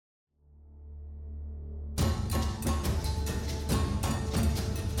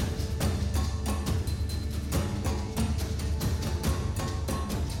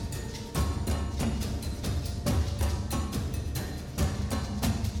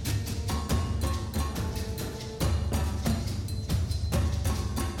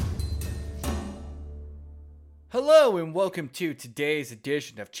Hello and welcome to today's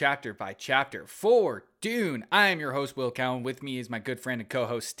edition of Chapter by Chapter for Dune. I am your host, Will Cowan. With me is my good friend and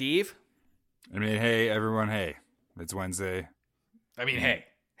co-host, Steve. Hey, everyone, hey. It's Wednesday. Hey.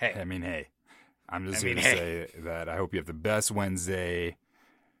 I'm just here to say that I hope you have the best Wednesday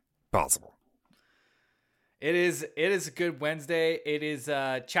possible. It is a good Wednesday. It is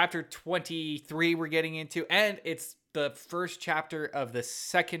Chapter 23 we're getting into, and it's the first chapter of the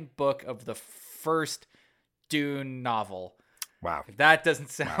second book of the first Dune novel. Wow. If that doesn't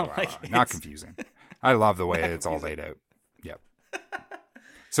sound like not confusing. I love the way it's all laid out. Yep.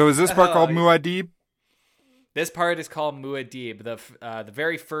 So is this part called Muad'Dib? This part is called Muad'Dib. The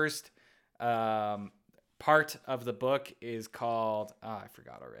very first part of the book is called I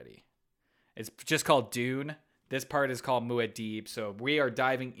forgot already. It's just called Dune. This part is called Muad'Dib. So we are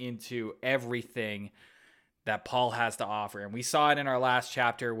diving into everything that Paul has to offer, and we saw it in our last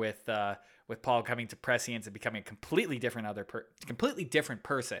chapter with Paul coming to prescience and becoming a completely different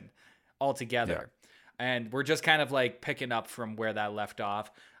person altogether. Yeah. And we're just kind of like picking up from where that left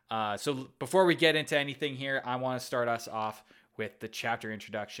off. So before we get into anything here, I want to start us off with the chapter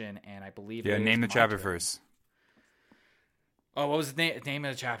introduction, and I believe name the chapter first. Oh, what was the name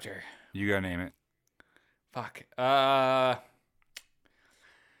of the chapter? You gotta name it. Fuck. What?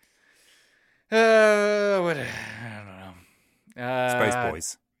 I don't know. Spice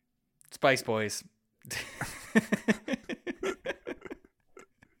Boys. Spice Boys.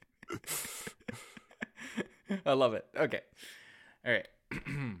 I love it. Okay. All right.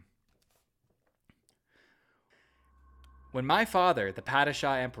 When my father, the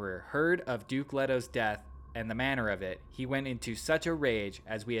Padishah Emperor, heard of Duke Leto's death and the manner of it, he went into such a rage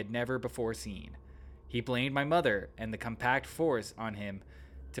as we had never before seen. He blamed my mother and the compact force on him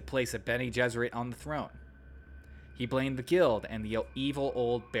to place a Bene Gesserit on the throne. He blamed the guild and the evil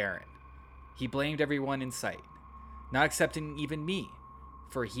old baron. He blamed everyone in sight, not excepting even me,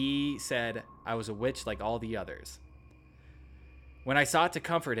 for he said I was a witch like all the others. When I sought to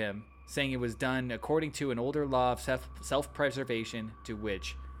comfort him, saying it was done according to an older law of self-preservation to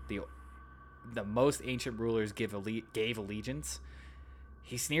which the most ancient rulers gave allegiance,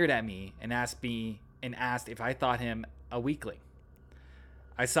 he sneered at me and asked if I thought him a weakling.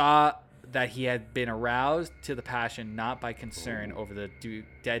 I saw that he had been aroused to the passion not by concern over the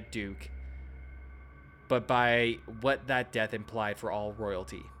dead duke, but by what that death implied for all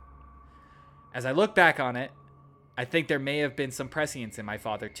royalty. As I look back on it, I think there may have been some prescience in my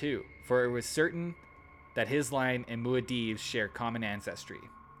father too, for it was certain that his line and Muad'Dib's share common ancestry.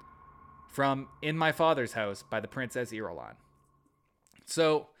 From In My Father's House by the Princess Irulan.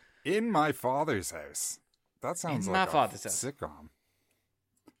 So, In My Father's House. That sounds like a sitcom.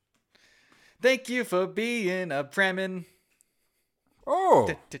 Thank you for being a Fremen. Oh!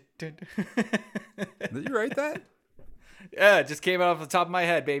 Did you write that? Yeah, it just came out off the top of my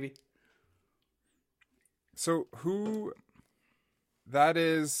head, baby. So who? That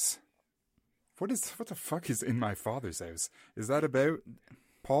is. What the fuck is In My Father's House? Is that about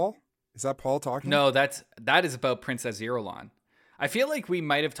Paul? Is that Paul talking? No, that is about Princess Irulan. I feel like we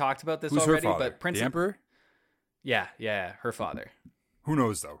might have talked about this already, her father? But Princess the Emperor? Yeah, her father. Who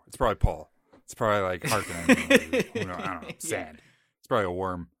knows though? It's probably Paul. It's probably like Harkonnen. I don't know. Sand. Yeah. It's probably a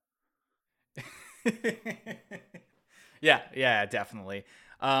worm. Yeah, definitely.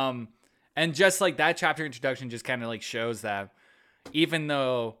 And just like that chapter introduction just kind of like shows that even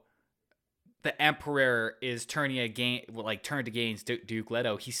though the Emperor is turned against Duke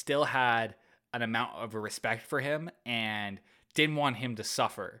Leto, he still had an amount of respect for him and didn't want him to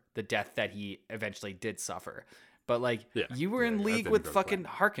suffer the death that he eventually did suffer. But you were in league with fucking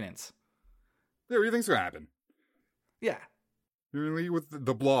Harkonnens. Yeah, what do you think's gonna happen? Yeah. You're in league with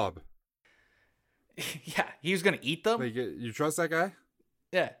the Blob. Yeah, he was gonna eat them. Like, you trust that guy?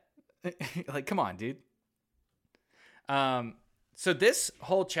 Yeah. Like, come on, dude. So this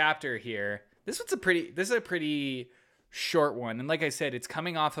whole chapter here, this is a pretty short one, and like I said, it's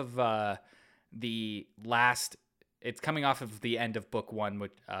coming off of the end of book one, the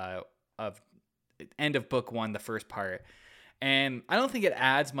first part, and I don't think it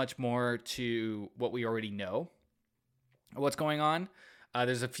adds much more to what we already know. What's going on?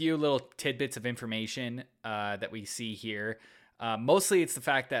 There's a few little tidbits of information that we see here. Mostly it's the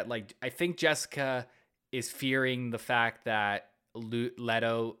fact that I think Jessica is fearing the fact that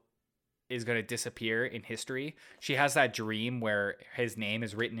Leto is going to disappear in history. She has that dream where his name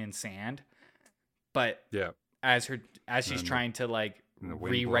is written in sand, but as she's trying to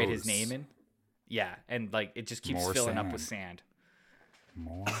rewrite his name in, and it just keeps filling up with sand.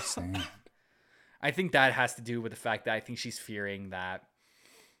 More sand. I think that has to do with the fact that I think she's fearing that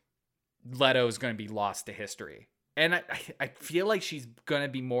Leto is going to be lost to history. And I feel like she's going to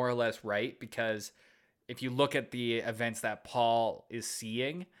be more or less right, because if you look at the events that Paul is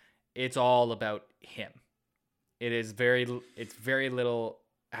seeing, it's all about him. It's very little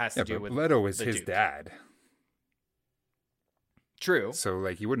has to do with Leto is his Duke. dad. True. So,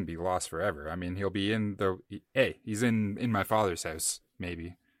 like, he wouldn't be lost forever. I mean, he'll be he's in my father's house,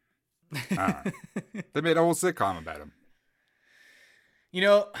 maybe. They made a whole sitcom about him. You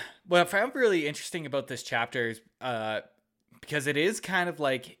know, what I found really interesting about this chapter is because it is kind of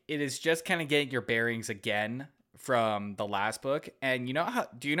like, it is just kind of getting your bearings again from the last book. And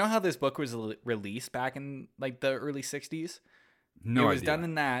do you know how this book was released back in like the early 60s? No, it was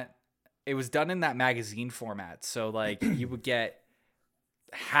done in that magazine format. So like you would get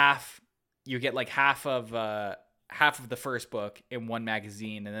half of the first book in one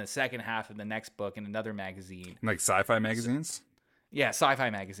magazine, and then the second half of the next book in another magazine. Like sci-fi magazines? Yeah, sci-fi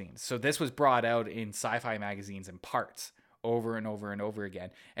magazines. So this was brought out in sci-fi magazines in parts over and over and over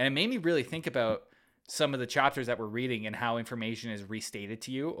again. And it made me really think about some of the chapters that we're reading and how information is restated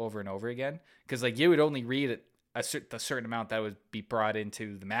to you over and over again. Because like you would only read a certain amount that would be brought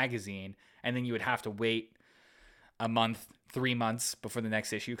into the magazine, and then you would have to wait a month, 3 months before the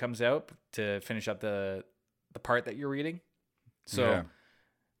next issue comes out to finish up the part that you're reading. So yeah.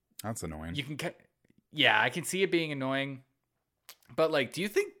 That's annoying. I can see it being annoying. But like, do you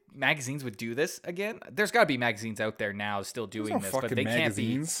think magazines would do this again? There's got to be magazines out there now still doing this, but they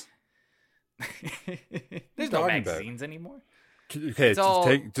magazines. Can't be. There's no magazines anymore. Okay,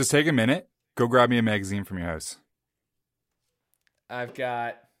 just take a minute. Go grab me a magazine from your house. I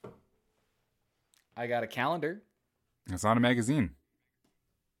got a calendar. It's not a magazine.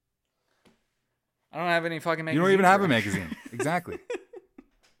 I don't have any fucking magazines. You don't even have a magazine. Exactly.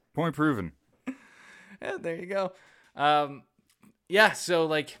 Point proven. Yeah, there you go. Yeah, so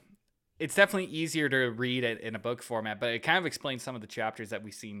like it's definitely easier to read it in a book format, but it kind of explains some of the chapters that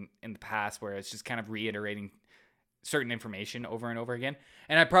we've seen in the past where it's just kind of reiterating certain information over and over again.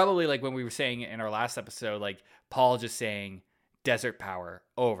 And I probably, like when we were saying in our last episode, like Paul just saying desert power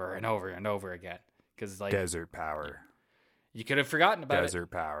over and over and over again. Because like desert power. You could have forgotten about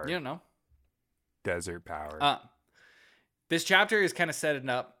desert power. You don't know. Desert power. This chapter is kind of setting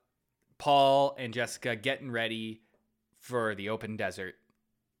up Paul and Jessica getting ready for the open desert,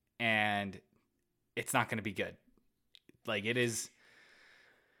 and it's not going to be good. Like it is.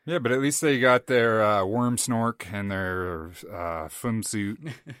 Yeah, but at least they got their worm snork and their fum suit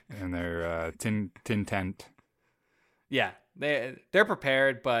and their tin tent. Yeah, they're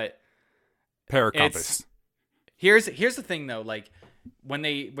prepared, but paracompass. Here's the thing though, like when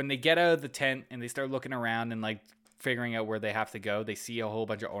they get out of the tent and they start looking around and like figuring out where they have to go, they see a whole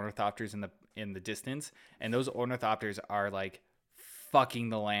bunch of ornithopters in the distance, and those ornithopters are like fucking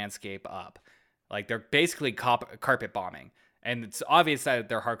the landscape up. Like they're basically carpet bombing, and it's obvious that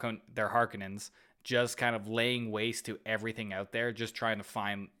they're Harkonnens just kind of laying waste to everything out there, just trying to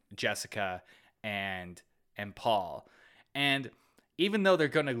find Jessica and Paul. And even though they're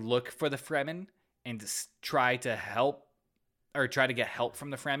going to look for the Fremen and try to get help from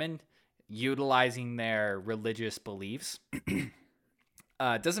the Fremen, utilizing their religious beliefs,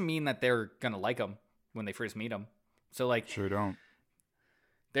 doesn't mean that they're gonna like them when they first meet them. So like, sure don't.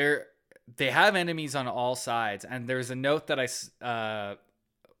 They have enemies on all sides, and there's a note that I saw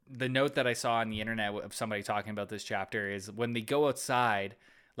on the internet of somebody talking about this chapter is when they go outside,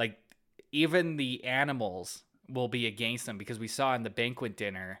 like even the animals will be against them, because we saw in the banquet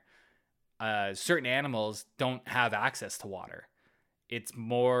dinner, certain animals don't have access to water. It's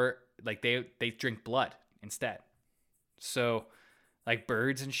more like they drink blood instead. So like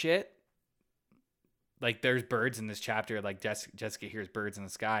birds and shit, like there's birds in this chapter. Like Jessica hears birds in the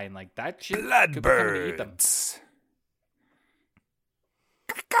sky, and like that shit blood could birds. be coming to eat them.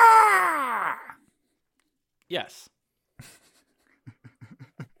 Yes.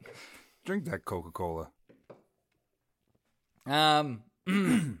 Drink that Coca-Cola.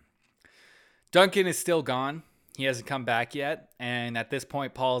 Duncan is still gone. He hasn't come back yet. And at this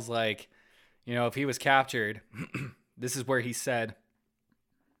point, Paul's like, if he was captured, this is where he said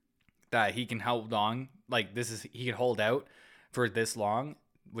that he can hold on. Like he can hold out for this long,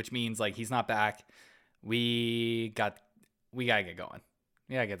 which means like he's not back. We gotta get going.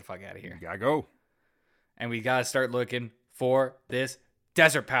 We gotta get the fuck out of here. We gotta go. And we gotta start looking for this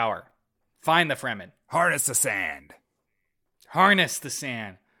desert power. Find the Fremen. Harness the sand. Harness the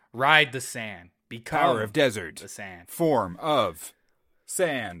sand. Ride the sand. Become power of desert. The sand. Form of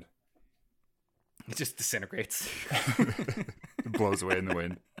sand. It just disintegrates. It blows away in the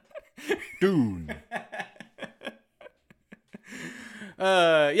wind. Dune.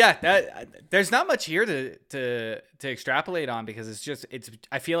 Yeah, there's not much here to extrapolate on because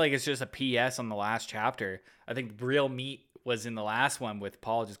I feel like it's just a PS on the last chapter. I think real meat was in the last one with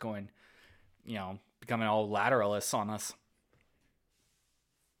Paul just going, becoming all lateralists on us.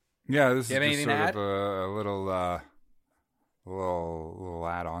 Yeah, this Do you is have just anything to sort add? of a little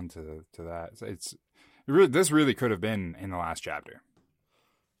add on to that. This really could have been in the last chapter.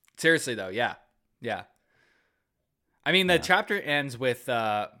 Seriously though, yeah. I mean, the chapter ends with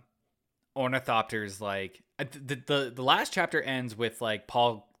ornithopters like the last chapter ends with like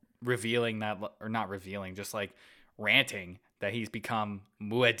Paul revealing that, or not revealing, just like ranting that he's become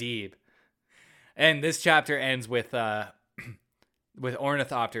Muad'Dib, and this chapter ends with with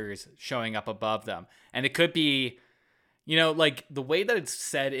ornithopters showing up above them, and it could be, like the way that it's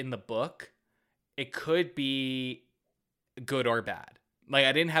said in the book, it could be good or bad. Like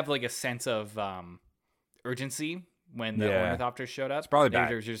I didn't have like a sense of urgency when the ornithopters showed up. It's probably Maybe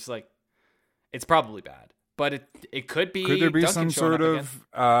bad. there's just like, it's probably bad, but it could be. Could there be Duncan some showing sort up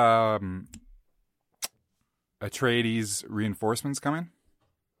again. of Atreides reinforcements coming?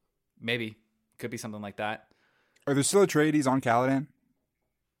 Maybe could be something like that. Are there still Atreides on Caladan?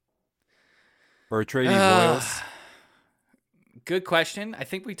 Or Atreides loyalists? Good question. I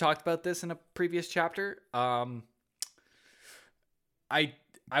think we talked about this in a previous chapter. I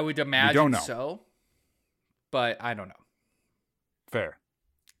would imagine so, but I don't know. Fair.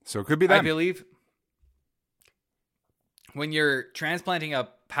 So it could be that. I believe when you're transplanting a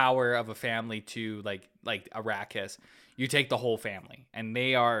power of a family to like Arrakis, you take the whole family, and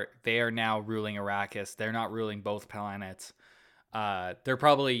they are now ruling Arrakis. They're not ruling both planets. They're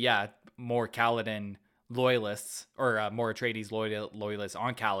probably more Caladan loyalists, or more Atreides loyalists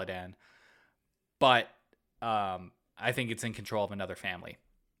on Caladan, but I think it's in control of another family.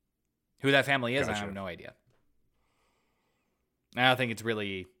 Who that family is, I have no idea. I don't think it's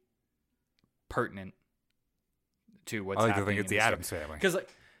really pertinent to what's happening. I think it's the Addams family. Because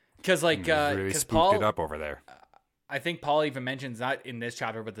really spooked Paul, it up over there. I think Paul even mentions, not in this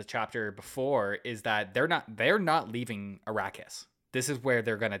chapter but the chapter before, is that they're not leaving Arrakis. This is where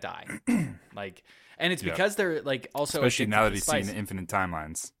they're gonna die. And it's because they're like also, especially now that he's seen the infinite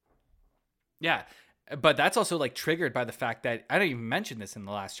timelines. Yeah, but that's also like triggered by the fact that I didn't even mention this in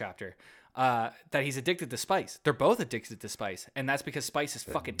the last chapter. That he's addicted to spice. They're both addicted to spice, and that's because spice is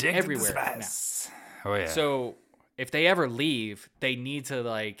fucking everywhere now. Oh yeah. So if they ever leave, they need to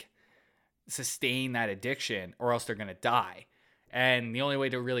like sustain that addiction, or else they're gonna die. And the only way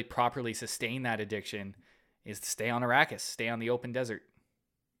to really properly sustain that addiction is to stay on Arrakis, stay on the open desert.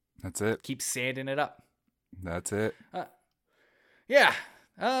 That's it. Keep sanding it up. That's it. Yeah.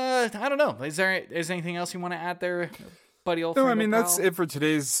 I don't know. Is there anything else you want to add there, buddy? No, I mean that's it for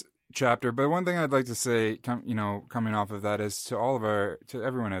today's chapter. But one thing I'd like to say, coming off of that, is to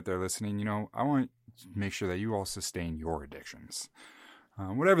everyone out there listening, I want to make sure that you all sustain your addictions,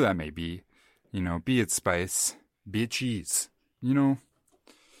 whatever that may be. Be it spice, be it cheese. You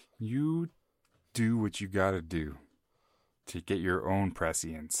do what you gotta do to get your own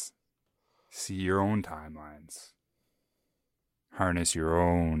prescience, see your own timelines, harness your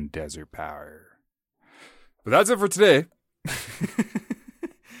own desert power. But that's it for today.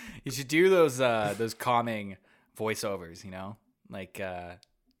 You should do those calming voiceovers, like the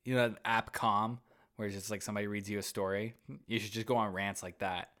app Calm, where it's just like somebody reads you a story. You should just go on rants like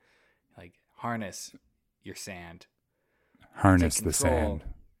that, like harness your sand, harness the sand,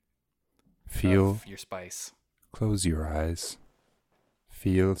 feel your spice. Close your eyes,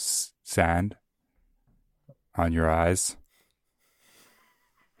 feel sand on your eyes,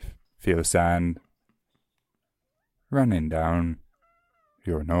 feel sand running down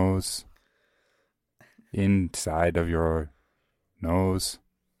your nose, inside of your nose.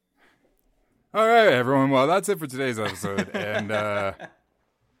 All right, everyone. Well, that's it for today's episode, and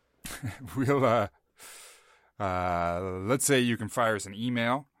we'll let's say you can fire us an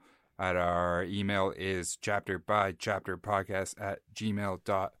email. Our email is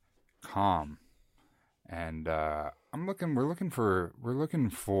chapterbychapterpodcast@gmail.com, and we're looking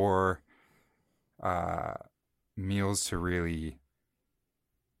for meals to really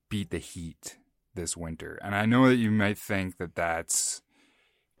beat the heat this winter. And I know that you might think that's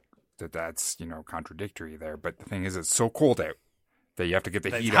contradictory there, but the thing is, it's so cold out that you have to get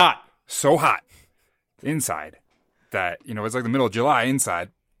the heat up so hot inside that it's like the middle of July inside.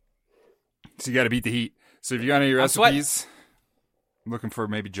 So you got to beat the heat. So if you got any recipes, I'm looking for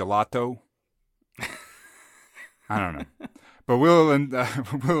maybe gelato. I don't know, but we'll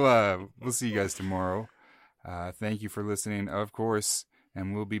see you guys tomorrow. Thank you for listening, of course,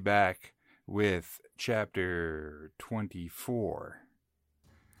 and we'll be back with chapter 24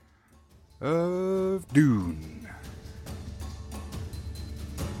 of Dune.